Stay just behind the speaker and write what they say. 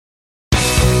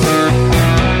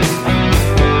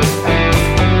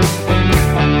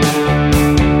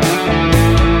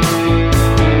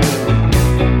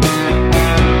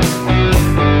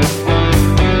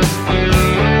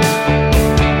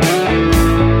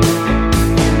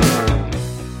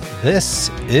This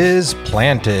is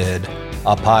Planted,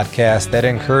 a podcast that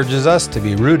encourages us to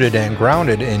be rooted and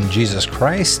grounded in Jesus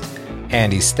Christ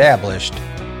and established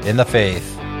in the faith.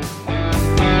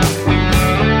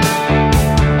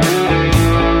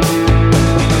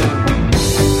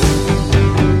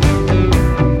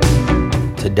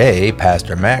 Today,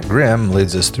 Pastor Matt Grimm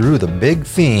leads us through the big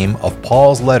theme of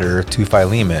Paul's letter to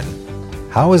Philemon.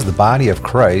 How is the body of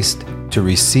Christ to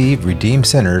receive redeemed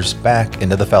sinners back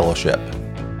into the fellowship?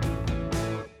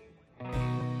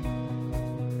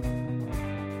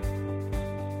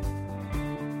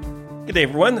 Good day,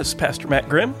 everyone. This is Pastor Matt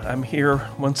Grimm. I'm here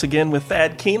once again with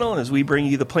Thad Keenel as we bring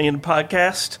you the Planted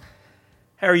Podcast.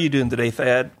 How are you doing today,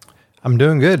 Thad? I'm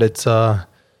doing good. It's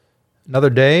another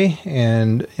day,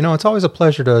 and it's always a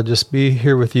pleasure to just be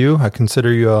here with you. I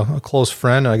consider you a close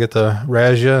friend. I get to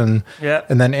razz you and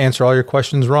then answer all your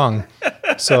questions wrong.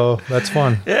 So that's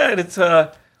fun. Yeah, and it's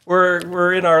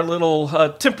we're in our little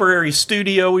temporary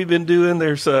studio we've been doing.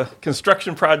 There's a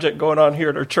construction project going on here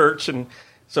at our church, and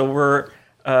so we're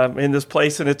in this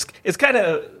place, and it's kind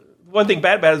of one thing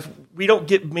bad about it is we don't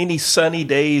get many sunny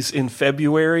days in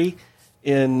February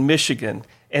in Michigan,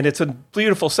 and it's a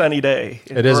beautiful sunny day.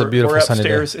 It is a beautiful sunny day.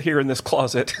 We're upstairs here in this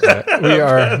closet. We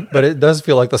are, but it does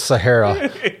feel like the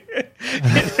Sahara.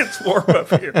 It's warm up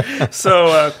here.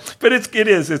 So, but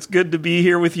it's good to be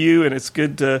here with you, and it's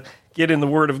good to get in the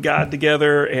Word of God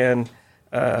together and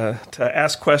to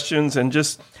ask questions. And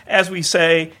just as we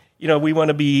say, we want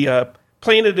to be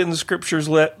planted in the Scriptures,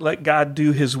 let God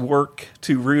do His work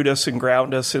to root us and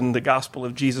ground us in the gospel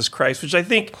of Jesus Christ, which I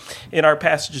think in our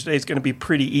passage today is going to be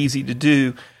pretty easy to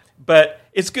do. But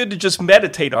it's good to just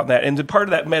meditate on that, and part of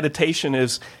that meditation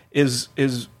is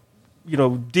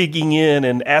digging in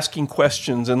and asking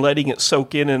questions and letting it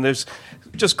soak in. And there's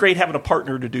just great having a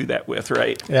partner to do that with,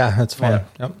 right? Yeah, that's fun.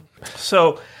 Yeah. Yep.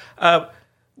 So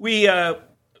we.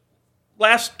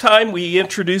 Last time we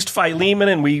introduced Philemon,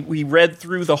 and we read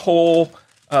through the whole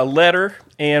letter,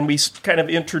 and we kind of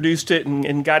introduced it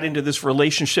and got into this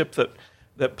relationship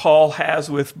that Paul has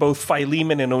with both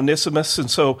Philemon and Onesimus. And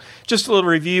so just a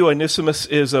little review, Onesimus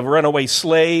is a runaway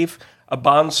slave, a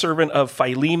bondservant of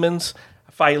Philemon's.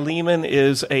 Philemon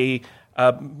is a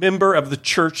member of the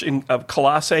church of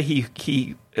Colossae.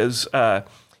 He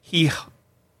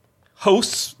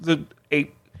hosts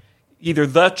either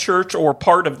the church or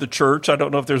part of the church. I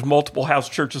don't know if there's multiple house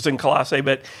churches in Colossae,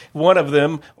 but one of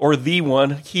them, or the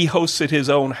one, he hosts at his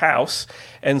own house.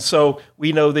 And so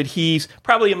we know that he's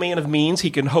probably a man of means. He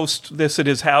can host this at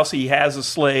his house. He has a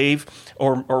slave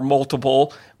or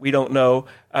multiple. We don't know.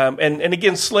 And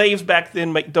again, slaves back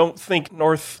then, don't think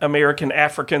North American,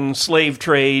 African slave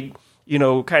trade,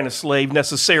 kind of slave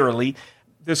necessarily.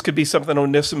 This could be something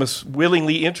Onesimus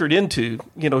willingly entered into,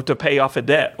 to pay off a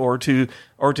debt or to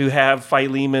have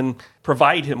Philemon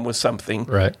provide him with something.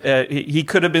 Right. He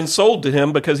could have been sold to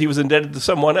him because he was indebted to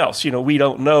someone else. We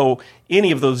don't know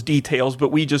any of those details, but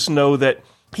we just know that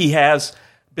he has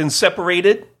been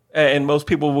separated, and most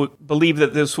people would believe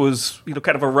that this was,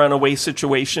 kind of a runaway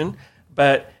situation,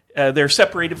 but they're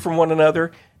separated from one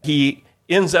another. He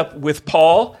ends up with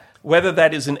Paul, whether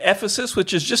that is in Ephesus,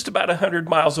 which is just about 100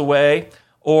 miles away,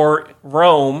 or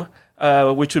Rome,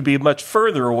 which would be much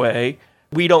further away.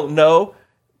 We don't know.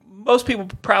 Most people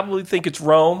probably think it's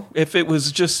Rome. If it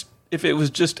was just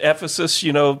Ephesus,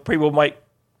 people might.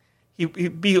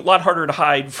 He'd be a lot harder to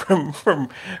hide from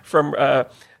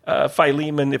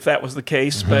Philemon if that was the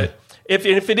case. Mm-hmm. But if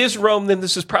it is Rome, then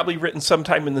this is probably written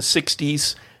sometime in the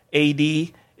 60s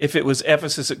A.D. If it was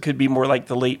Ephesus, it could be more like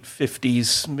the late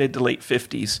 50s, mid to late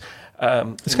 50s.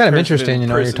 It's kind of interesting,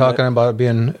 you're talking about it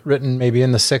being written maybe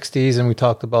in the 60s, and we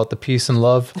talked about the peace and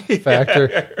love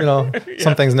factor.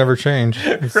 Some things never change.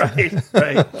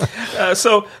 Right.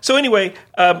 So anyway,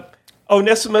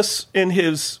 Onesimus, in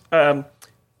his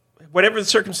whatever the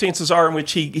circumstances are in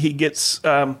which he gets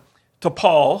to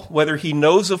Paul, whether he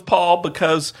knows of Paul,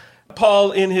 because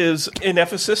Paul in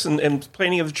Ephesus and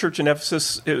planning of the church in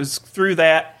Ephesus, it was through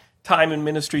that time in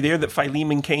ministry there that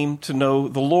Philemon came to know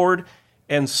the Lord.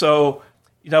 And so,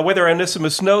 whether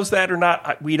Onesimus knows that or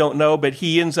not, we don't know, but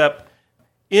he ends up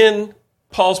in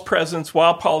Paul's presence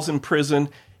while Paul's in prison.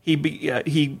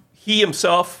 He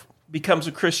himself becomes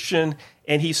a Christian,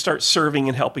 and he starts serving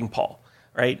and helping Paul,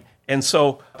 right? And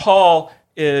so Paul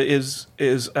is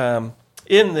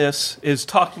in this, is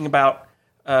talking about,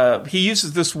 he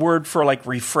uses this word for like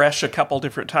refresh a couple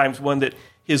different times, one that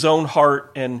his own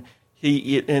heart and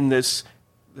he in this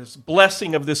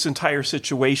blessing of this entire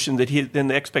situation, that then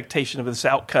the expectation of this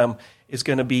outcome is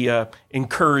going to be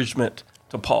encouragement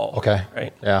to Paul. Okay.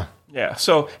 Right? Yeah.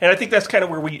 So, and I think that's kind of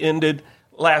where we ended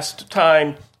last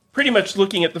time, pretty much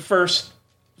looking at the first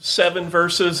 7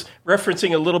 verses,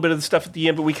 referencing a little bit of the stuff at the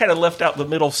end, but we kind of left out the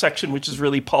middle section, which is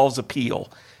really Paul's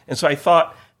appeal. And so I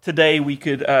thought today we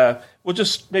could, we'll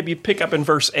just maybe pick up in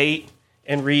verse 8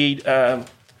 and read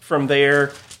from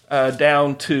there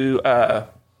down to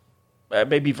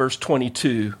maybe verse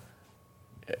 22.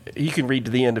 You can read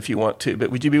to the end if you want to, but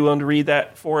would you be willing to read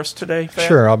that for us today, Fab?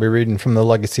 Sure, I'll be reading from the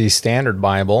Legacy Standard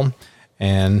Bible,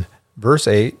 and verse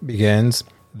 8 begins,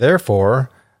 "Therefore,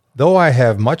 though I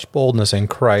have much boldness in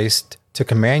Christ to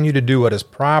command you to do what is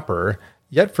proper,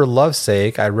 yet for love's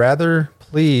sake I rather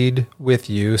plead with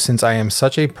you, since I am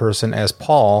such a person as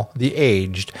Paul, the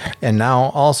aged, and now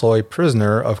also a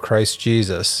prisoner of Christ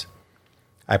Jesus.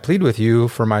 I plead with you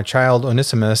for my child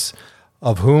Onesimus,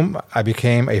 of whom I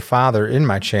became a father in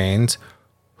my chains,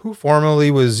 who formerly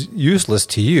was useless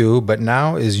to you, but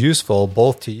now is useful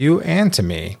both to you and to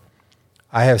me.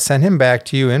 I have sent him back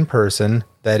to you in person,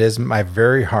 that is my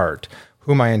very heart,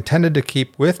 whom I intended to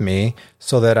keep with me,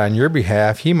 so that on your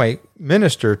behalf he might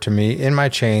minister to me in my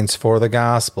chains for the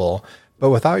gospel. But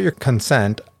without your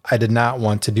consent, I did not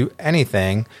want to do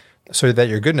anything, so that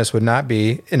your goodness would not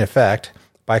be, in effect,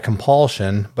 by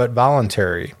compulsion, but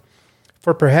voluntary.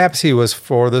 For perhaps he was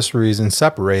for this reason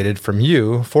separated from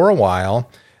you for a while,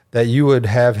 that you would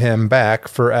have him back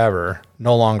forever,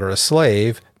 no longer a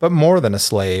slave, but more than a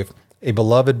slave, a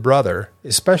beloved brother,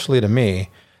 especially to me,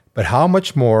 but how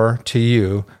much more to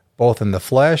you, both in the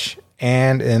flesh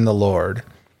and in the Lord.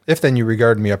 If then you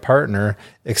regard me a partner,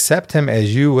 accept him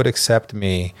as you would accept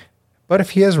me. But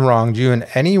if he has wronged you in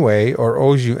any way or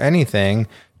owes you anything,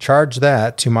 charge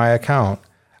that to my account.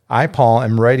 I, Paul,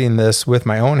 am writing this with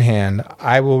my own hand.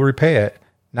 I will repay it,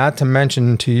 not to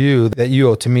mention to you that you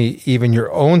owe to me even your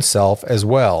own self as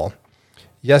well.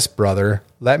 Yes, brother,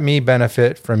 let me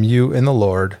benefit from you in the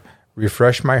Lord.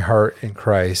 Refresh my heart in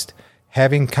Christ.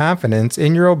 Having confidence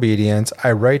in your obedience,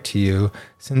 I write to you,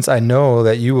 since I know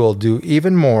that you will do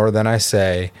even more than I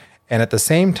say, and at the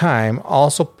same time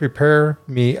also prepare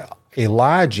me a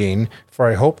lodging, for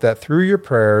I hope that through your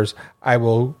prayers I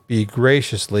will be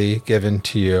graciously given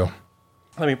to you."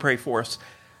 Let me pray for us.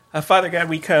 Father God,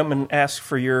 we come and ask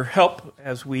for your help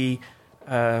as we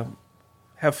have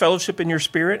fellowship in your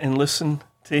Spirit and listen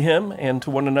to him and to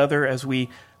one another as we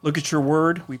look at your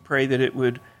word. We pray that it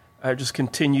would just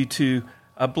continue to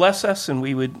bless us, and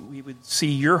we would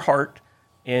see your heart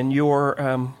and your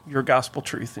gospel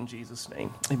truth in Jesus'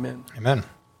 name. Amen. Amen.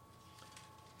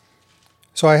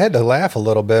 So I had to laugh a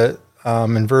little bit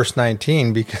in verse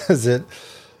 19 because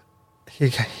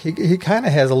he kind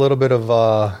of has a little bit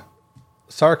of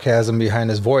sarcasm behind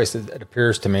his voice. It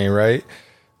appears to me, right?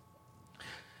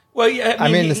 Well, yeah. I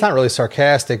mean, it's not really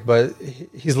sarcastic, but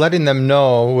he's letting them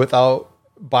know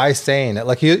by saying it.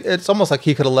 Like it's almost like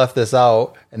he could have left this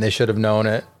out and they should have known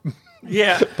it.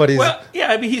 Yeah, but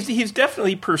he's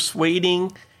definitely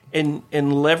persuading and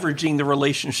leveraging the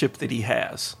relationship that he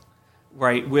has,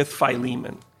 right, with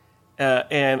Philemon,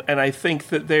 and I think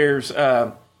that there's,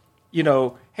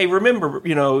 hey, remember,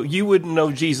 you wouldn't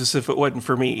know Jesus if it wasn't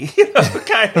for me,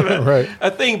 kind of right. a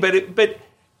thing. But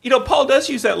Paul does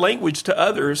use that language to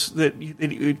others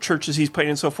that churches he's planted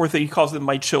and so forth, that he calls them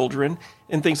my children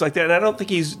and things like that. And I don't think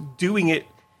he's doing it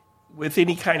with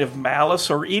any kind of malice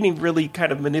or any really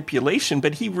kind of manipulation,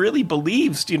 but he really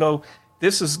believes,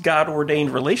 this is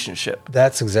God-ordained relationship.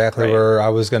 That's exactly where I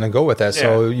was going to go with that. Yeah.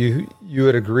 So you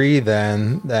would agree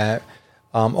then that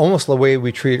almost the way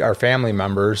we treat our family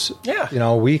members,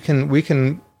 we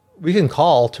can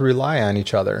call to rely on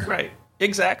each other. Right.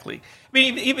 Exactly. I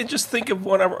mean, even just think of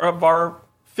one of our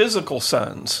physical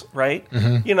sons, right?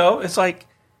 Mm-hmm. It's like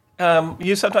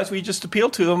sometimes we just appeal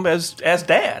to them as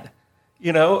dad,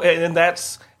 and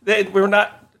that's that we're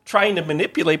not trying to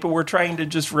manipulate, but we're trying to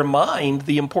just remind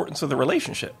the importance of the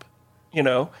relationship,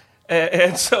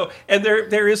 and so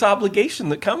there is obligation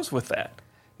that comes with that.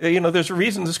 There's a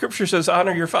reason the scripture says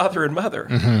honor your father and mother,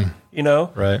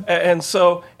 right? And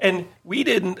so we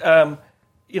didn't.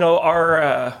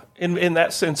 In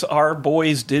that sense, our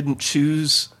boys didn't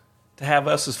choose to have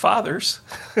us as fathers.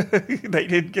 They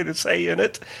didn't get a say in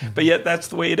it, but yet that's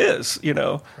the way it is,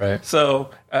 Right.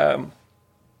 So,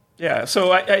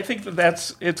 so I think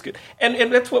it's good.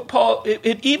 And that's what Paul,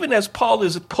 even as Paul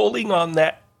is pulling on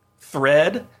that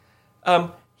thread,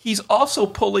 he's also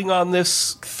pulling on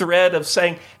this thread of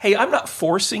saying, hey, I'm not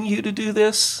forcing you to do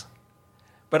this,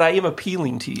 but I am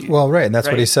appealing to you. Well, right, and that's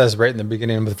what he says right in the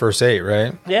beginning of verse 8,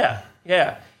 right? Yeah.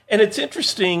 And it's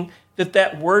interesting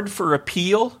that word for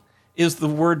appeal is the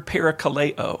word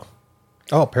parakaleo.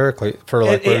 Oh, paraclete.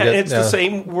 It's the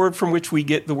same word from which we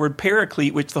get the word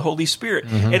paraclete, which is the Holy Spirit.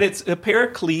 Mm-hmm. And a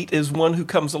paraclete is one who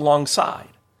comes alongside.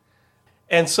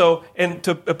 And so, and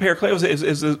to Parakleo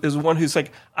is one who's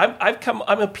like,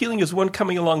 I'm appealing as one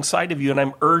coming alongside of you, and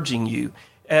I'm urging you.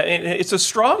 And it's a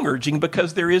strong urging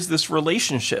because there is this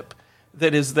relationship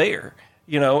that is there,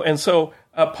 And so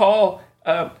Paul,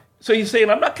 so he's saying,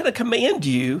 I'm not going to command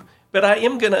you, but I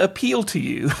am going to appeal to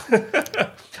you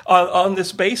on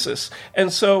this basis.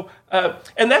 And so,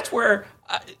 and that's where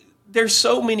there's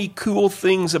so many cool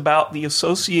things about the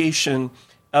association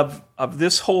of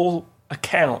this whole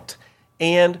account,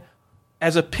 and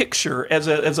as a picture, as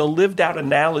a lived out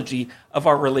analogy of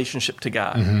our relationship to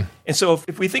God. Mm-hmm. And so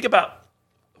if we think about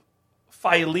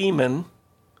Philemon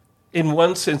in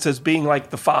one sense as being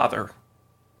like the father,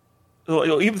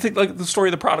 you'll even think like the story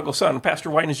of the prodigal son.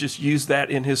 Pastor White has just used that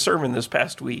in his sermon this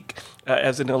past week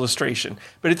as an illustration.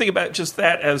 But you think about just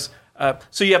that as,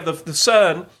 so you have the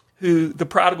son, the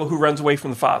prodigal who runs away from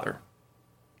the father.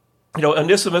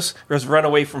 Onesimus has run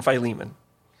away from Philemon.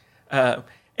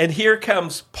 And here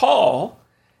comes Paul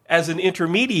as an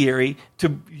intermediary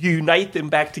to unite them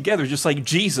back together, just like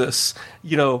Jesus,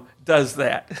 does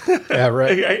that. Yeah,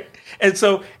 right. And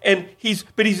so,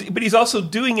 he's also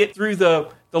doing it through the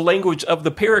language of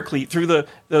the Paraclete, through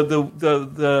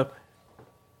the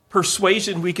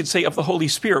persuasion, we could say, of the Holy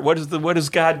Spirit. What does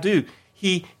God do?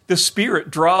 The Spirit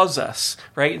draws us,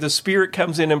 right? The Spirit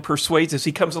comes in and persuades us.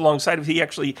 He comes alongside of us. He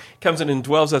actually comes in and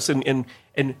dwells us and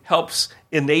helps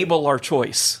enable our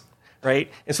choice,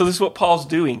 right? And so this is what Paul's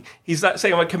doing. He's not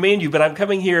saying, I'm going to command you, but I'm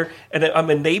coming here and I'm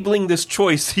enabling this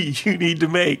choice that you need to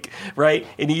make, right?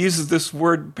 And he uses this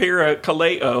word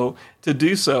parakaleo to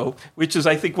do so, which is,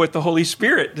 I think, what the Holy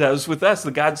Spirit does with us. The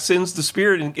God sends the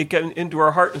Spirit into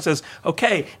our heart and says,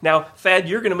 okay, now, Thad,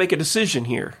 you're going to make a decision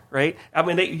here, right? I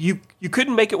mean, you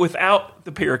couldn't make it without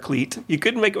the Paraclete. You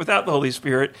couldn't make it without the Holy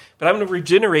Spirit, but I'm going to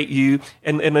regenerate you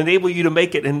and enable you to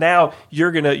make it, and now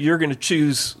you're going to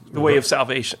choose the way of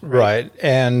salvation. Right.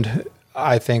 And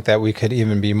I think that we could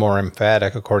even be more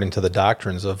emphatic according to the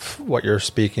doctrines of what you're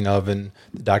speaking of, and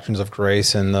the doctrines of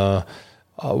grace, and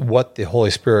what the Holy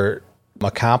Spirit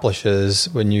accomplishes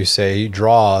when you say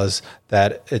draws,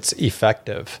 that it's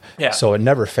effective. Yeah. So it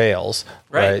never fails.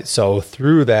 Right. So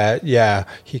through that,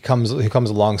 he comes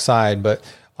alongside, but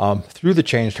through the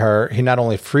changed heart, he not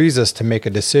only frees us to make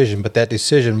a decision, but that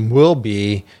decision will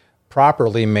be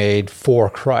properly made for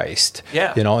Christ.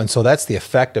 Yeah. And so that's the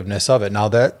effectiveness of it. Now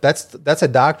that's a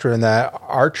doctrine that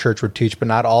our church would teach, but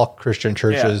not all Christian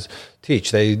churches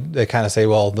teach. They kind of say,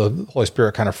 well, the Holy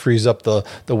Spirit kind of frees up the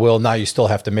will. Now you still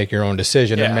have to make your own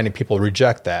decision. And many people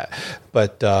reject that.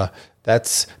 But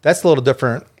that's a little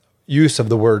different use of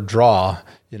the word draw.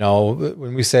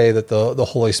 When we say that the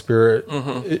Holy Spirit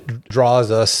it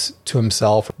draws us to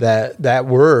himself, that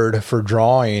word for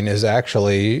drawing is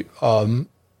actually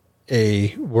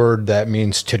a word that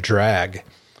means to drag,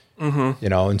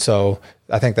 and so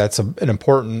I think that's an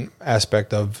important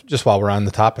aspect of, just while we're on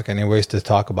the topic anyways, to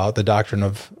talk about the doctrine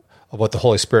of what the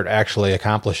Holy Spirit actually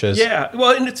accomplishes. Yeah,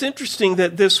 well, and it's interesting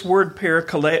that this word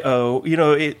parakaleo,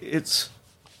 it's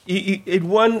in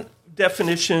one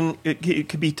definition, it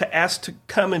could be to ask to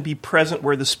come and be present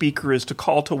where the speaker is, to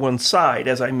call to one side,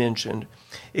 as I mentioned.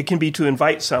 It can be to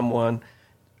invite someone,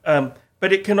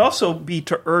 but it can also be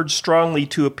to urge strongly,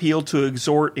 to appeal, to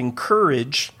exhort,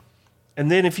 encourage.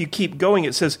 And then if you keep going,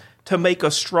 it says to make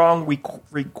a strong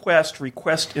request,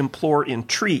 implore,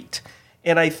 entreat.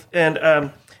 And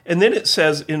then it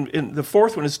says in the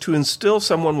fourth one is to instill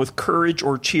someone with courage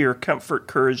or cheer, comfort,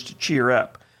 courage, to cheer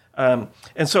up.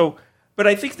 But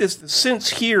I think this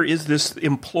sense here is this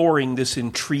imploring, this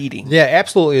entreating. Yeah,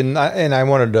 absolutely. And I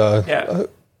wanted to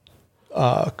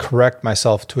correct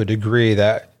myself to a degree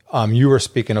that you were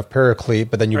speaking of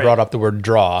paraclete, but then you brought up the word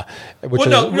draw.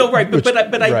 But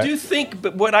I do think,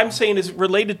 but what I'm saying is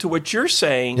related to what you're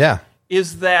saying. Yeah.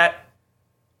 Is that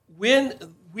when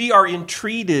we are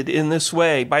entreated in this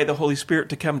way by the Holy Spirit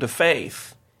to come to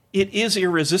faith, it is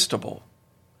irresistible.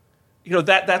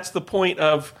 That's the point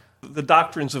of the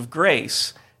doctrines of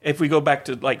grace. If we go back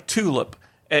to like tulip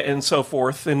and so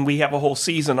forth, and we have a whole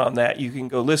season on that you can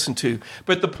go listen to.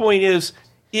 But the point is,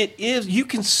 you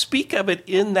can speak of it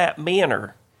in that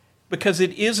manner because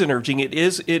it is an urging, it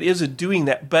is a doing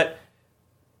that. But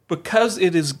because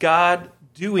it is God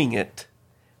doing it,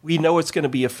 we know it's going to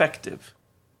be effective,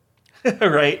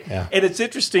 right? Yeah. And it's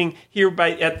interesting here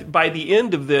by the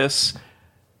end of this,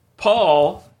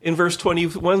 Paul in verse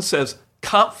 21 says,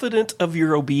 "Confident of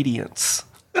your obedience."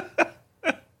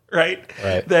 Right?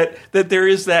 That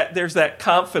there's that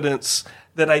confidence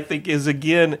that I think is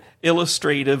again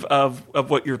illustrative of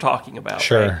what you're talking about.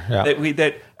 Sure. Right? Yeah.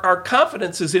 That our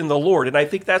confidence is in the Lord, and I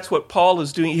think that's what Paul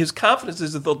is doing. His confidence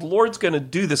is that the Lord's going to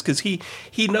do this because he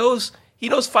knows he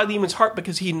knows Philemon's heart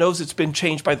because he knows it's been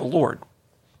changed by the Lord.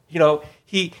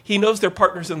 He knows they're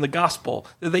partners in the gospel,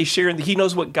 that they share, and he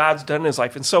knows what God's done in his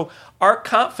life. And so our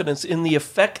confidence in the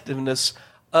effectiveness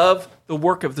of the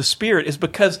work of the Spirit is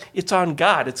because it's on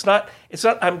God. It's not,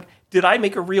 did I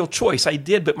make a real choice? I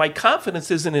did, but my confidence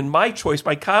isn't in my choice.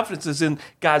 My confidence is in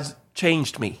God's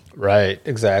changed me. Right,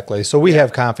 exactly. So we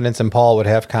have confidence, and Paul would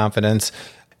have confidence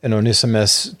in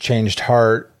Onesimus' changed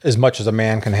heart as much as a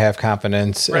man can have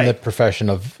confidence in the profession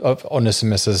of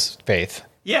Onesimus' faith.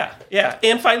 Yeah,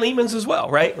 and Philemon's as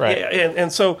well, right? Right. Yeah,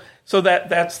 and so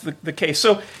that's the case.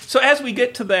 So as we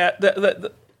get to that,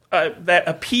 that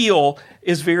appeal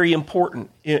is very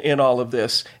important in all of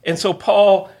this. And so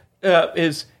Paul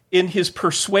is, in his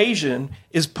persuasion,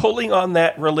 is pulling on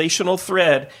that relational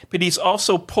thread, but he's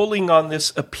also pulling on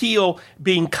this appeal,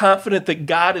 being confident that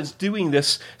God is doing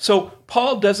this. So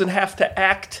Paul doesn't have to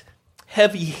act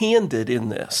heavy-handed in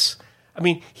this. I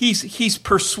mean, he's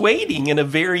persuading in a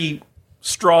very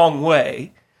strong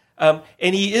way, and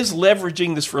he is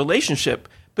leveraging this relationship,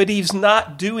 but he's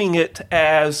not doing it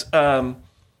as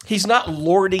he's not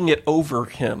lording it over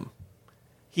him.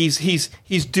 He's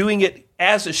doing it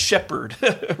as a shepherd,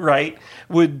 right,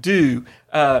 would do,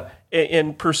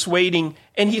 in persuading,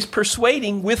 and he's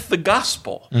persuading with the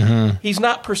gospel. Mm-hmm. He's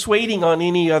not persuading on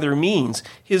any other means.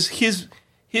 His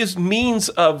means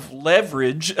of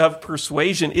leverage, of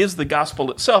persuasion, is the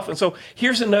gospel itself. And so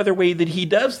here's another way that he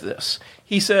does this.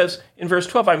 He says in verse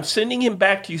 12, I'm sending him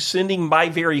back to you, sending my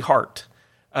very heart.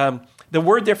 The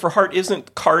word there for heart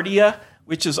isn't cardia,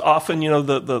 which is often,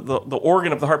 the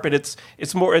organ of the heart, but it's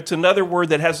another word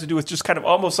that has to do with just kind of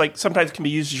almost like sometimes can be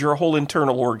used as your whole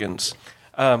internal organs.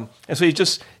 And so he's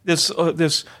just this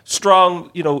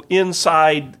strong,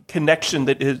 inside connection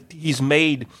that he's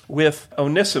made with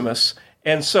Onesimus.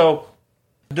 And so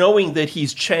knowing that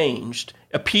he's changed,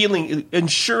 appealing,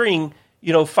 ensuring,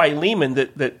 Philemon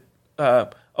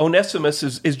that Onesimus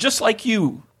is just like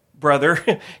you, brother,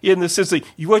 in the sense that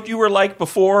what you were like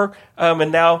before,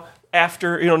 and now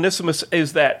after, Onesimus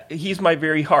is that. He's my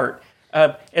very heart.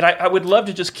 And I would love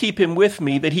to just keep him with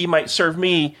me that he might serve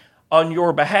me on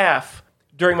your behalf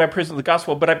during my prison of the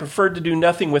gospel, but I preferred to do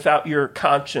nothing without your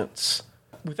consent.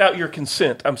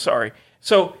 I'm sorry.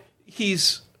 So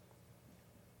he's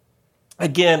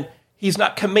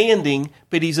not commanding,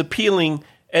 but he's appealing,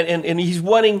 and he's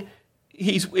wanting.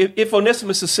 If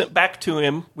Onesimus is sent back to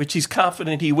him, which he's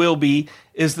confident he will be,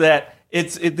 is that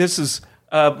this is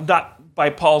not by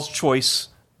Paul's choice,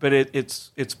 but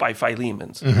it's by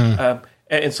Philemon's,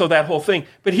 and so that whole thing.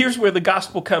 But here's where the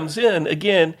gospel comes in.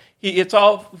 Again, it's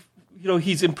all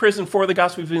he's in prison for the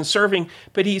gospel. He's been serving,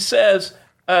 but he says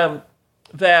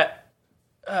that.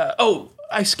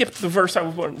 I skipped the verse I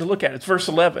was wanting to look at. It's verse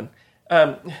 11.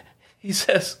 He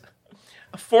says,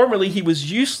 formerly he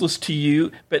was useless to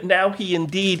you, but now he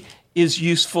indeed is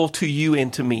useful to you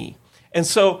and to me. And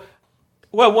so,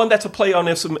 one, that's a play on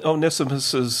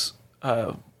Onesimus's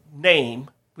name,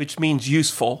 which means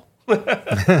useful.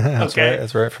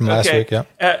 That's right from last week, yeah.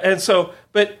 And so,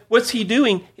 but what's he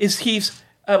doing is he's,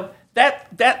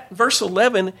 that verse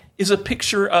 11 is a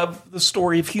picture of the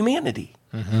story of humanity.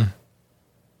 Mm-hmm.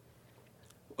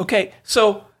 Okay,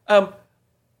 so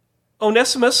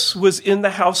Onesimus was in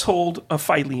the household of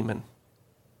Philemon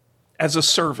as a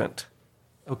servant,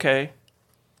 okay?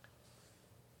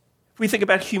 If we think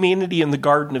about humanity in the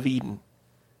Garden of Eden,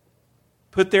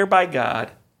 put there by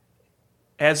God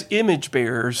as image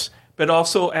bearers, but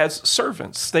also as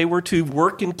servants. They were to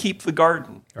work and keep the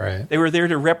garden. Right. They were there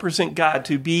to represent God,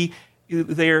 to be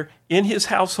there in his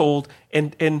household,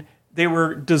 and they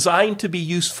were designed to be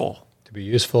useful. To be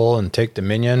useful and take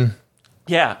dominion.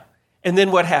 Yeah. And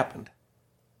then what happened?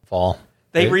 Fall.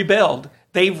 They rebelled.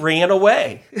 They ran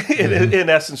away, in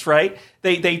essence, right?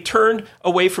 They turned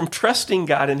away from trusting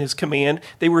God in his command.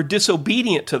 They were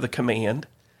disobedient to the command,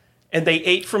 and they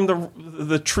ate from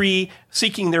the tree,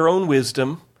 seeking their own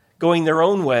wisdom, going their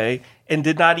own way, and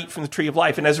did not eat from the tree of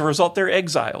life. And as a result, they're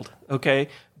exiled, okay?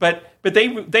 But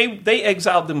they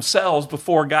exiled themselves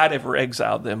before God ever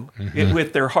exiled them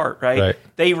with their heart, right?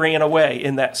 They ran away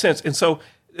in that sense. And so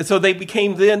they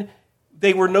became then,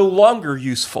 they were no longer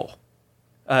useful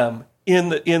in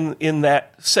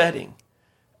that setting.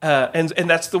 And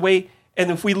that's the way,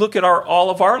 and if we look at all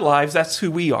of our lives, that's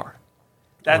who we are.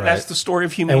 That's the story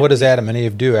of humanity. And what does Adam and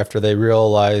Eve do after they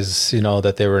realize,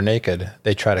 that they were naked?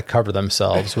 They try to cover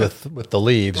themselves with the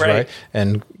leaves, right?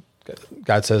 And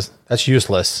God says, that's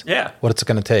useless. Yeah. What's it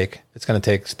going to take? It's going to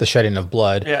take the shedding of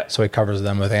blood. Yeah. So he covers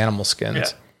them with animal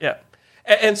skins. Yeah.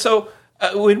 And so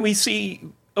when we see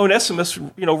Onesimus,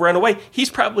 run away,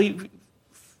 he's probably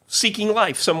seeking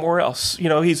life somewhere else.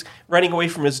 He's running away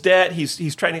from his debt.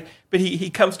 He's trying to, but he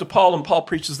comes to Paul, and Paul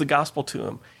preaches the gospel to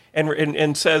him,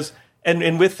 and says,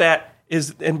 and with that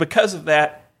and because of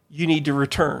that, you need to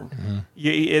return.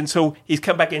 And so he's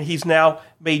come back, and he's now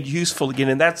made useful again.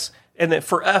 And that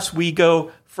for us, we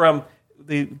go from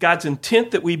God's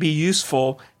intent that we be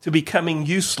useful to becoming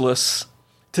useless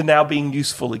to now being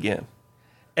useful again.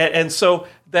 And so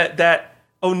that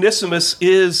Onesimus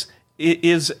is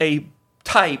a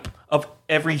type of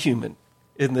every human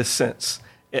in this sense.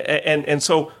 And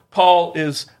so Paul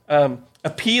is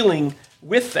appealing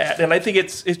with that. And I think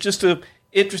it's just a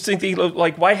interesting thing,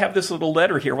 like, why have this little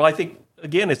letter here? Well, I think,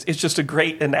 again, it's just a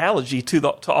great analogy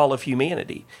to all of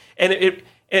humanity. And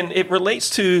it relates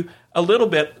to a little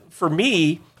bit, for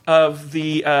me, of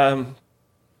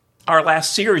our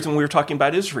last series when we were talking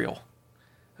about Israel.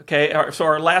 Okay, so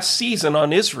our last season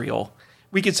on Israel,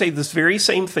 we could say this very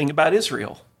same thing about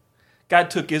Israel. God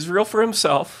took Israel for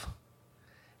himself,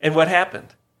 and what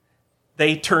happened?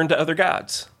 They turned to other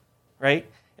gods, right?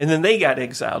 And then they got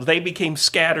exiled. They became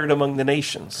scattered among the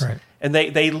nations. Right. And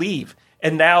they leave.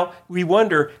 And now we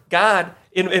wonder, God,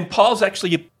 and Paul's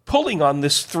actually pulling on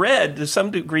this thread to some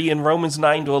degree in Romans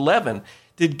 9-11.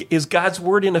 Is God's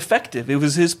word ineffective? It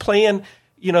was his plan,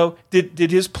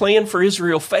 did his plan for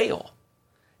Israel fail?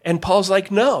 And Paul's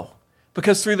like, no,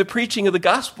 because through the preaching of the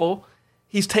gospel,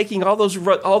 he's taking all those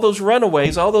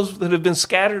runaways, all those that have been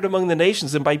scattered among the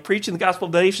nations, and by preaching the gospel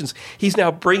to the nations, he's now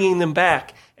bringing them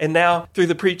back. And now, through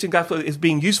the preaching of the gospel, is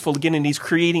being useful again, and he's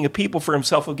creating a people for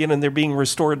himself again, and they're being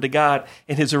restored to God.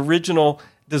 And his original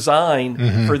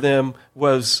design for them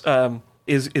was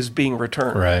is being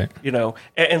returned, right?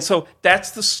 And so that's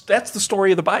the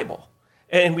story of the Bible,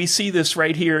 and we see this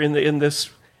right here in this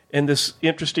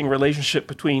interesting relationship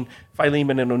between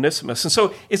Philemon and Onesimus. And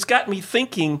so it's got me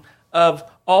thinking of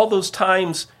all those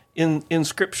times in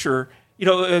Scripture.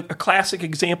 A classic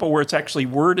example where it's actually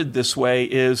worded this way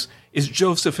is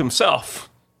Joseph himself,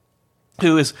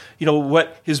 who is,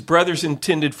 what his brothers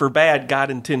intended for bad,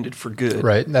 God intended for good.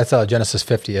 Right. That's Genesis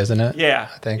 50, isn't it? Yeah.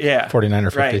 I think. Yeah. 49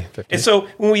 or 50. Right. 50. And so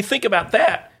when we think about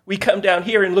that, we come down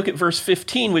here and look at verse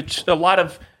 15, which a lot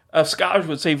of scholars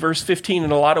would say verse 15 in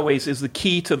a lot of ways is the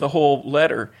key to the whole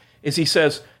letter, is he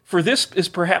says, "For this is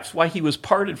perhaps why he was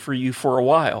parted for you for a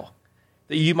while,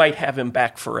 that you might have him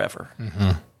back forever."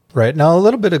 Mm-hmm. Right. Now, a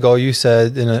little bit ago, you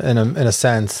said, in a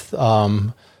sense,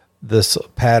 this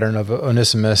pattern of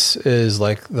Onesimus is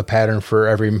like the pattern for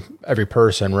every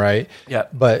person, right? Yeah.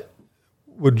 But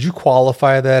would you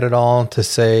qualify that at all to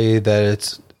say that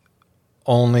it's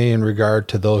only in regard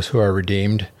to those who are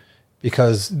redeemed?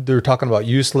 Because they're talking about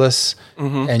useless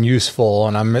and useful,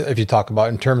 and if you talk about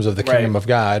in terms of the kingdom of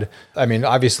God, I mean,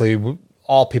 obviously,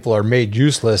 all people are made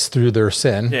useless through their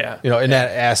sin. Yeah. In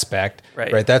that aspect,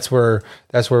 right? That's where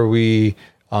we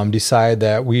decide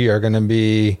that we are going to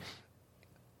be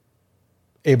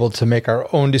able to make our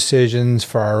own decisions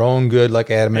for our own good, like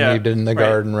Adam and Eve did in the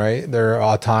garden, right? They're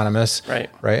autonomous, right?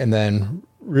 And then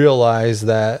realize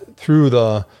that through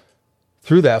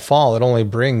that fall, it only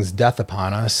brings death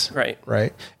upon us,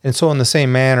 right? And so, in the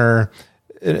same manner,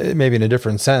 maybe in a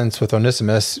different sense, with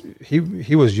Onesimus, he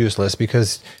was useless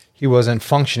because he wasn't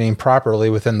functioning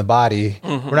properly within the body.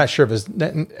 We're not sure of his.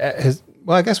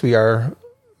 Well, I guess we are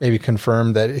maybe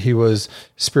confirmed that he was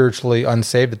spiritually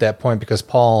unsaved at that point, because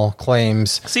Paul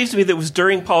claims. It seems to me that it was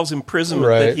during Paul's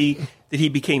imprisonment that he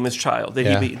became his child.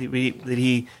 That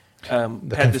he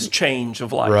had this change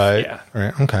of life. Right. Yeah.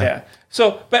 Right. Okay. Yeah.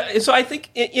 So I think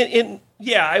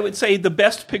I would say the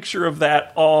best picture of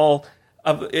that all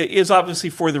is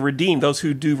obviously for the redeemed, those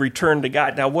who do return to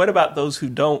God. Now, what about those who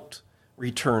don't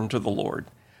return to the Lord?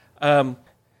 I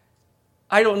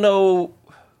don't know.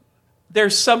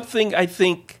 There's something, I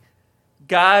think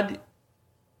God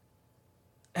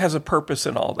has a purpose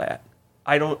in all that.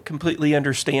 I don't completely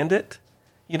understand it.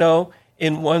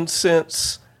 In one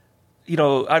sense, I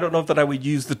don't know that I would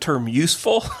use the term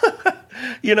useful,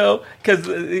 because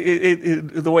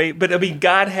the way, but I mean,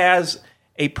 God has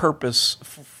a purpose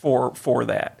for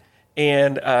that.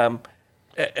 And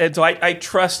so I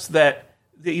trust that,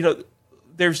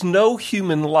 there's no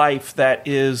human life that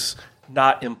is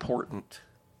not important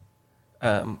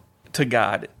to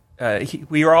God.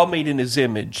 We are all made in his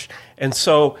image. And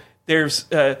so there's,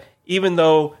 even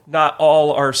though not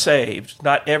all are saved,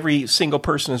 not every single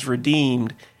person is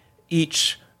redeemed,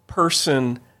 each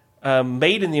person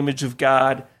made in the image of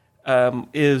God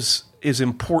is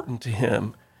important to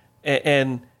him.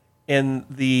 And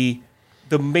the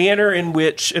manner in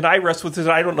which, and I wrestle with this,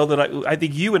 I don't know that I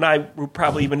think you and I will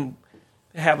probably even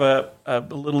have a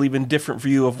little even different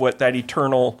view of what that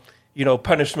eternal,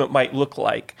 punishment might look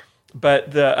like.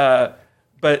 but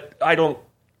I don't.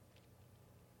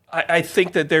 I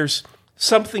think that there's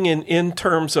something in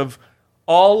terms of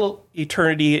all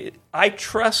eternity. I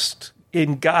trust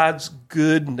in God's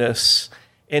goodness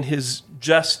and His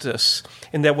justice,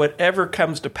 and that whatever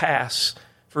comes to pass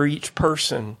for each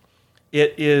person,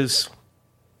 it is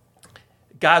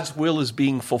God's will is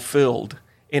being fulfilled,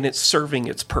 and it's serving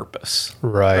its purpose.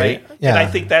 Right? Yeah. And I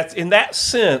think that's in that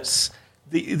sense,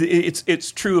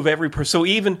 it's true of every person. So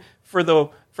even for the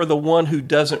one who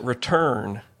doesn't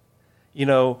return,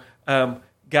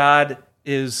 God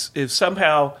is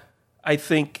somehow, I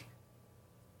think,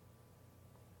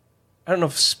 I don't know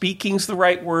if speaking's the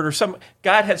right word, or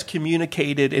God has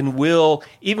communicated and will,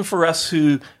 even for us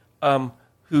who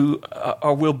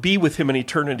will be with Him in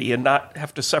eternity and not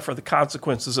have to suffer the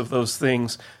consequences of those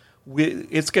things.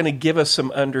 It's going to give us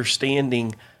some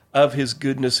understanding of His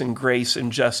goodness and grace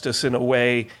and justice in a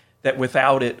way that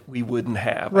without it we wouldn't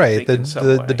have. Right.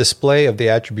 The display of the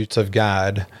attributes of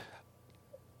God,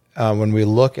 when we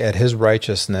look at His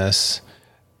righteousness,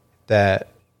 that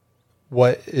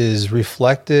what is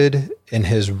reflected in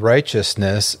His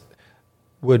righteousness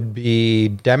would be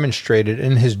demonstrated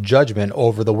in His judgment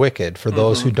over the wicked for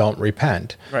those who don't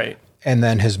repent. Right. And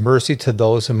then His mercy to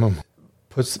those whom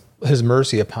puts His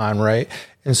mercy upon, right?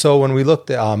 And so when we looked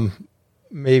at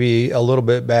maybe a little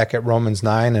bit back at Romans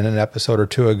 9 in an episode or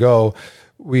two ago,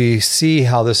 we see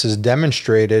how this is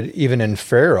demonstrated even in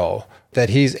Pharaoh, that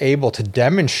he's able to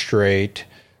demonstrate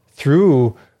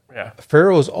through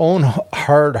Pharaoh's own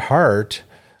hard heart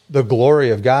the glory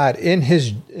of God in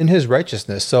his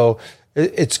righteousness. So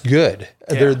it's good.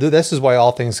 Yeah. This is why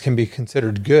all things can be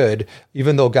considered good,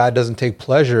 even though God doesn't take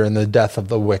pleasure in the death of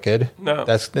the wicked. No.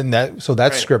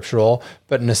 That's scriptural.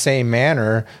 But in the same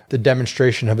manner, the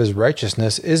demonstration of His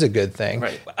righteousness is a good thing.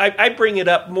 Right. I bring it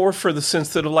up more for the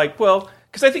sense that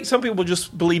because I think some people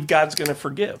just believe God's going to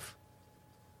forgive.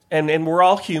 And we're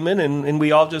all human, and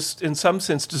we all just, in some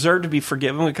sense, deserve to be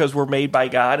forgiven because we're made by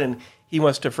God, and He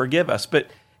wants to forgive us. But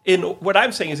what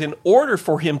I'm saying is, in order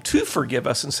for Him to forgive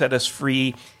us and set us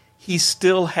free, He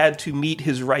still had to meet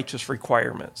His righteous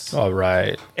requirements. All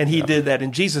right. And He did that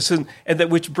in Jesus. And that,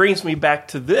 which brings me back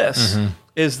to this,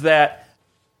 is that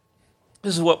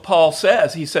this is what Paul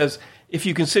says. He says, if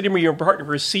you consider me your partner,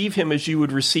 receive him as you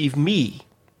would receive me.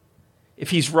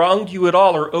 If he's wronged you at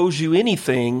all or owes you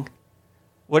anything,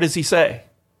 what does he say?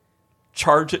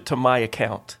 Charge it to my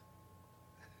account.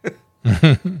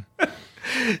 And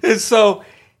so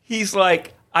he's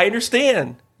like, I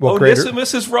understand.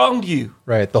 Onesimus has wronged you.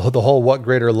 Right. The whole what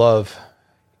greater love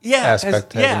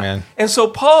aspect. Man. And so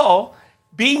Paul,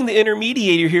 being the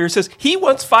intermediator here, says he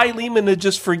wants Philemon to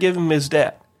just forgive him his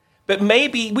debt. But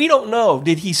maybe, we don't know,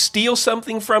 did he steal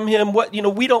something from him?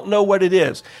 We don't know what it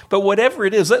is. But whatever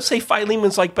it is, let's say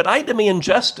Philemon's like, but I demand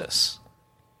justice.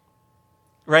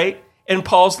 Right? And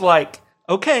Paul's like,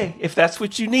 okay, if that's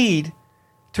what you need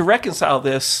to reconcile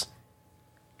this,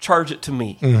 charge it to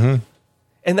me. Mm-hmm.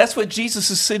 And that's what Jesus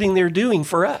is sitting there doing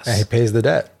for us. And He pays the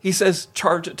debt. He says,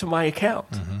 charge it to my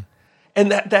account. Mm-hmm. And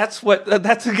that's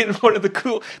again one of the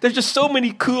cool, there's just so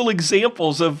many cool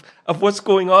examples of what's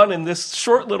going on in this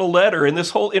short little letter and this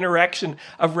whole interaction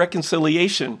of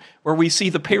reconciliation, where we see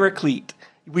the paraclete,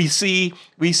 we see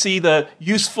the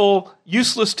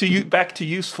useless to back to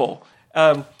useful.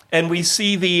 And we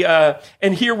see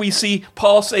and here we see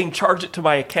Paul saying, charge it to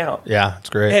my account. Yeah, it's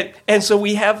great. And so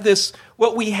we have this,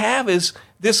 what we have is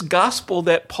this gospel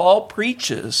that Paul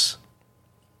preaches.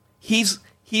 He's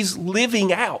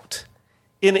living out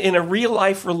in a real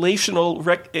life relational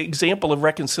example of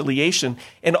reconciliation.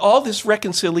 And all this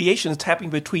reconciliation that's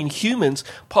happening between humans,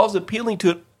 Paul's appealing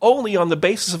to it only on the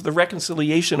basis of the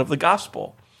reconciliation of the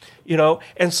gospel.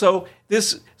 And so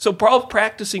Paul's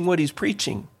practicing what he's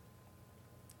preaching,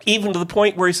 even to the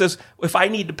point where he says, if I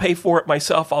need to pay for it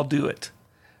myself, I'll do it.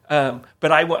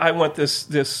 But I want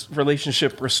this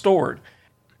relationship restored.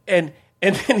 And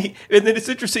then it's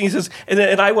interesting, he says,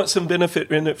 and I want some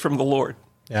benefit in it from the Lord.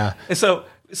 Yeah. And so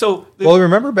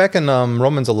remember back in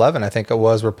Romans 11, I think it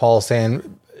was, where Paul's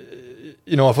saying,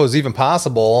 if it was even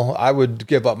possible, I would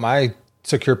give up my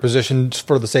secure position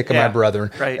for the sake of my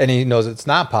brethren. Right. And he knows it's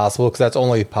not possible because that's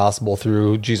only possible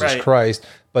through Jesus Christ.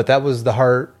 But that was the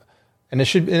heart, and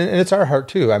and it's our heart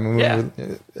too. I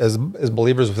mean, as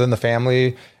believers within the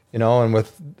family, and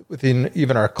within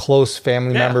even our close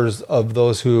family members of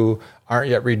those who aren't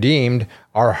yet redeemed,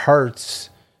 our heart's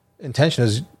intention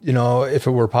is, if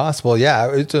it were possible, you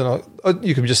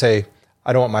could just say,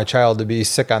 I don't want my child to be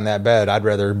sick on that bed. I'd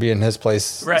rather be in his place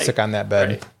sick on that bed.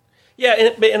 Right.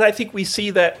 Yeah, and I think we see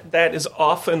that is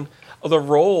often the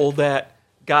role that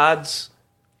God's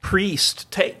priest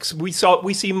takes. We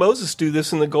see Moses do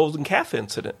this in the golden calf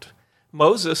incident.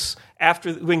 Moses,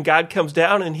 when God comes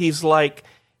down and he's like,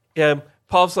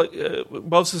 Paul's like,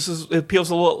 Moses appeals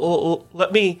a little,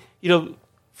 let me,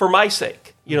 for my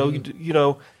sake,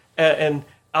 and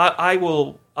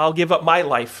I'll give up my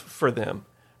life for them.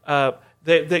 I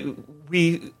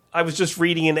was just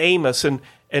reading in Amos, and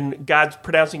God's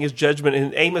pronouncing his judgment,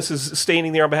 and Amos is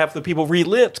standing there on behalf of the people.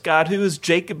 Relent, God, who is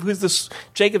Jacob? Who's this?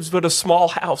 Jacob's but a small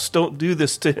house. Don't do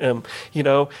this to him,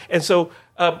 And so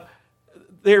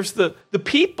there's the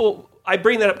people. I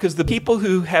bring that up because the people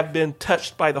who have been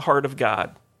touched by the heart of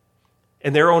God,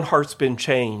 and their own heart's been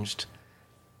changed,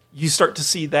 you start to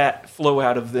see that flow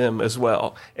out of them as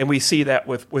well. And we see that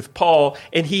with Paul,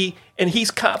 and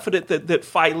he's confident that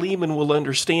Philemon will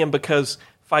understand because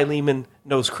Philemon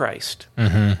knows Christ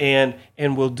and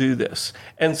will do this.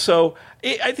 And so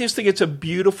I just think it's a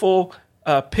beautiful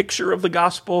picture of the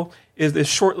gospel. Is this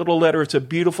short little letter? It's a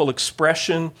beautiful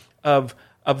expression of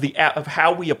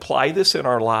how we apply this in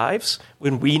our lives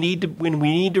when we need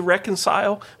to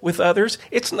reconcile with others.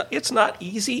 It's not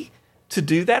easy to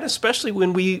do that, especially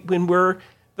when we're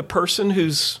the person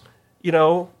who's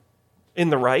in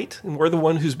the right and we're the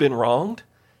one who's been wronged.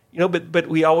 But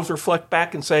we always reflect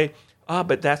back and say, how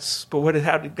did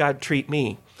God treat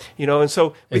me? And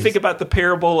so we think about the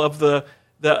parable of the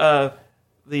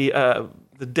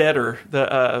debtor,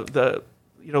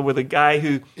 with the guy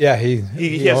who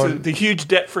he has the huge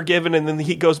debt forgiven, and then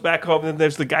he goes back home, and then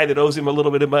there's the guy that owes him a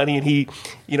little bit of money, and he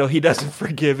doesn't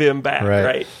forgive him back,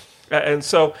 right? And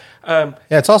so,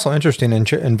 it's also interesting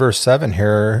in verse 7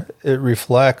 here. It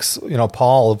reflects,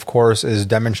 Paul, of course, is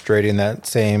demonstrating that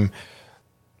same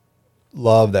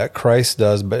love that Christ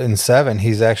does, but in 7,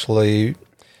 he's actually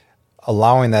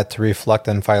allowing that to reflect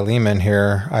on Philemon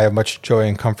here. I have much joy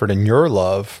and comfort in your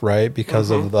love, right? Because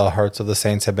of the hearts of the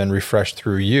saints have been refreshed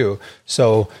through you.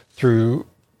 So through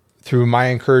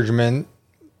my encouragement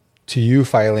to you,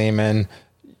 Philemon,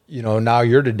 now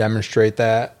you're to demonstrate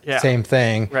that same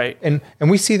thing. Right. And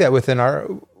we see that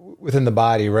within the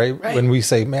body, right? When we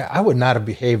say, man, I would not have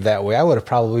behaved that way. I would have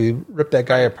probably ripped that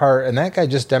guy apart. And that guy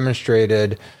just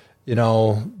demonstrated,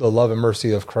 the love and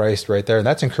mercy of Christ right there. And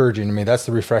that's encouraging to me. That's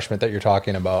the refreshment that you're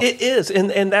talking about. It is.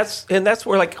 And that's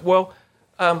where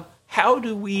how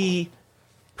do we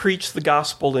preach the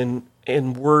gospel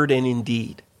in word and in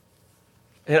deed?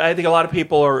 And I think a lot of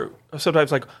people are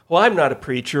sometimes like, well, I'm not a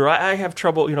preacher. I have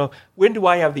trouble, when do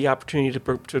I have the opportunity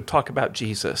to talk about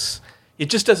Jesus? It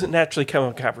just doesn't naturally come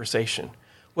in conversation.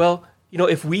 Well,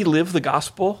 if we live the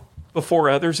gospel before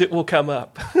others, it will come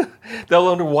up. They'll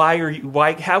wonder,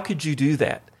 how could you do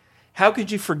that? How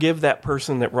could you forgive that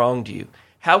person that wronged you?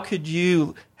 How could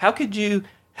you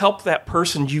help that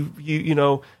person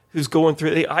who's going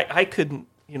through? I couldn't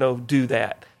do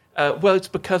that. Well, it's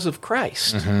because of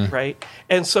Christ, right?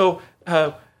 And so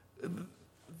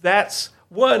that's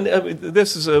one.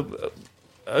 This is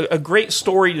a great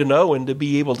story to know and to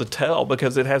be able to tell,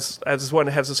 because it has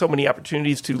so many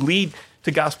opportunities to lead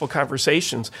to gospel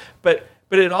conversations. But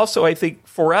it also, I think,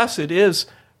 for us, it is,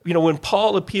 when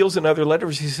Paul appeals in other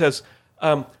letters, he says,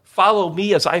 "Follow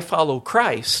me as I follow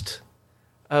Christ."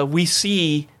 We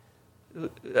see.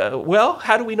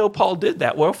 How do we know Paul did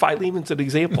that? Well, Philemon's an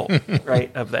example, right,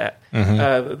 of that.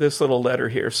 This little letter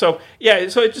here. So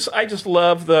I just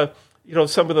love the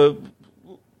some of the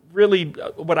really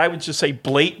what I would just say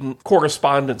blatant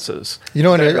correspondences.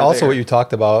 And also what you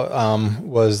talked about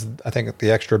was, I think,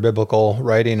 the extra biblical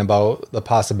writing about the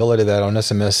possibility that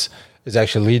Onesimus is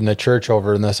actually leading the church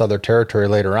over in this other territory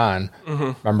later on.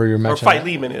 Remember you mentioned or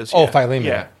Philemon is. Oh, Philemon.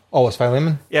 Yeah. Oh, it's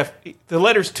Philemon? Yeah, the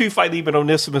letter's to Philemon.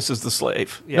 Onesimus is the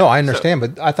slave. Yeah, no, I understand,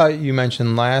 but I thought you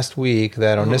mentioned last week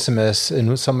that Onesimus,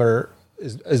 in somewhere,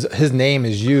 his name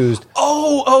is used.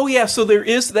 Oh, yeah. So there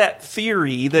is that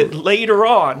theory that later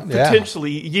on,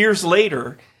 potentially years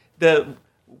later,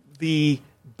 the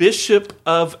bishop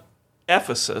of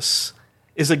Ephesus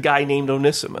is a guy named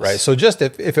Onesimus. Right. So just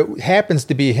if it happens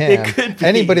to be him, it could be.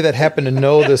 Anybody that happened to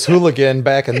know this hooligan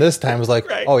back in this time was like,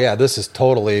 oh yeah, this is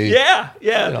totally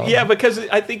because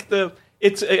I think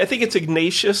it's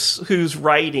Ignatius who's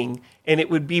writing, and it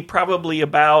would be probably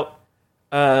about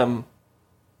they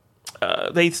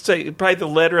say probably the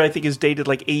letter I think is dated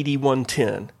like AD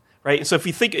 110. Right, so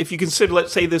if you consider,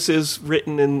 let's say this is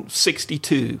written in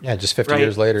 62, just 50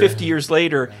 years later. 50 years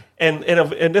later, and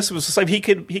this was the same. He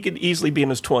could easily be in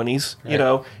his 20s,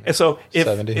 and so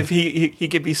if he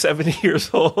could be 70 years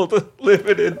old,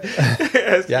 living in,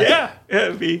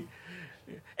 it'd be.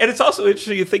 And it's also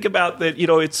interesting to think about that.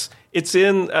 It's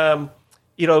in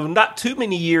not too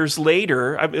many years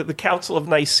later. The Council of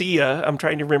Nicaea. I'm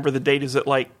trying to remember the date. Is it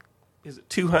like is it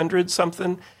 200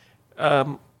 something?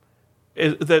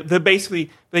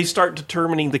 Basically they start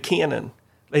determining the canon.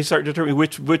 They start determining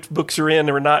which books are in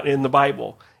or not in the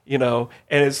Bible, and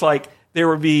it's like there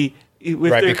would be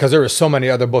because there were so many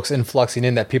other books influxing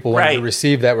in that people wanted to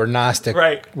receive that were Gnostic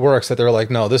works that they were like,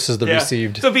 no, this is the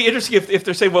received. So it'd be interesting if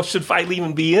they're saying, well, should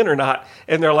Philemon be in or not?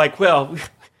 And they're like, well,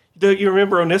 don't you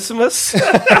remember Onesimus? That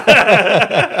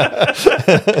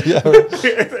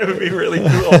would be really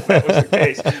cool if that was the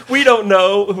case. We don't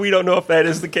know. We don't know if that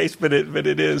is the case, but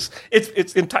it is.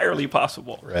 It's entirely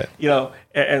possible. Right.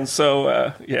 And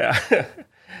so yeah.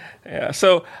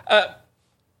 So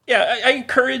I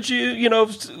encourage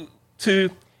you,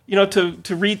 to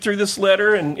read through this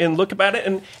letter and look about it.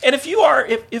 And if you are,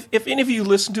 if any of you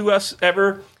listen to us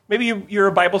ever, maybe you're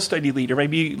a Bible study leader,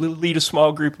 maybe you lead a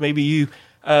small group, maybe you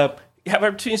have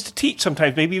opportunities to teach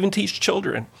sometimes, maybe even teach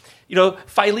children.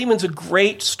 Philemon's a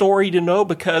great story to know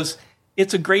because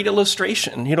it's a great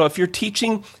illustration. If you're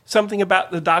teaching something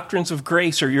about the doctrines of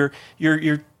grace, or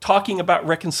you're talking about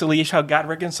reconciliation, how God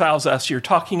reconciles us, you're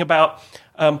talking about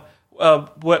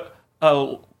what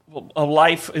a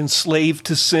life enslaved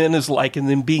to sin is like, and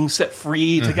then being set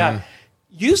free to God.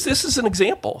 Use this as an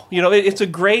example. It's a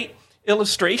great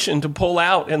illustration to pull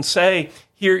out and say,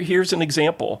 here's an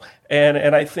example.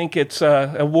 And I think it's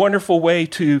a wonderful way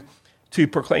to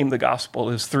proclaim the gospel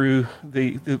is through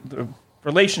the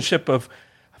relationship of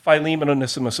Philemon,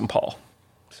 Onesimus, and Paul.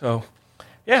 So,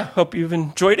 hope you've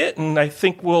enjoyed it. And I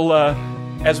think we'll,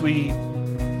 as we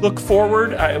look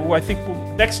forward, I think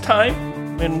next time,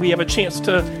 when we have a chance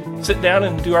to sit down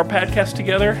and do our podcast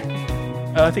together,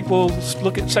 I think we'll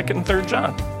look at 2nd and 3rd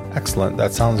John. Excellent.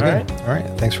 That sounds good. All right.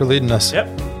 Thanks for leading us. Yep.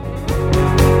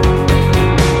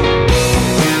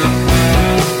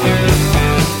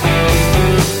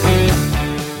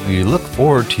 We look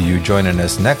forward to you joining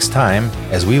us next time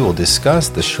as we will discuss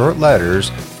the short letters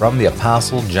from the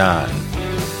Apostle John.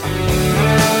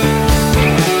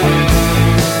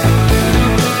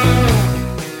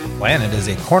 Planet is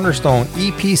a Cornerstone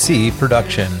EPC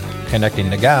production,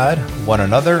 connecting to God, one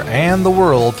another, and the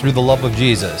world through the love of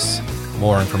Jesus.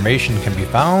 More information can be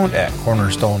found at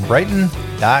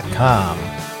cornerstonebrighton.com.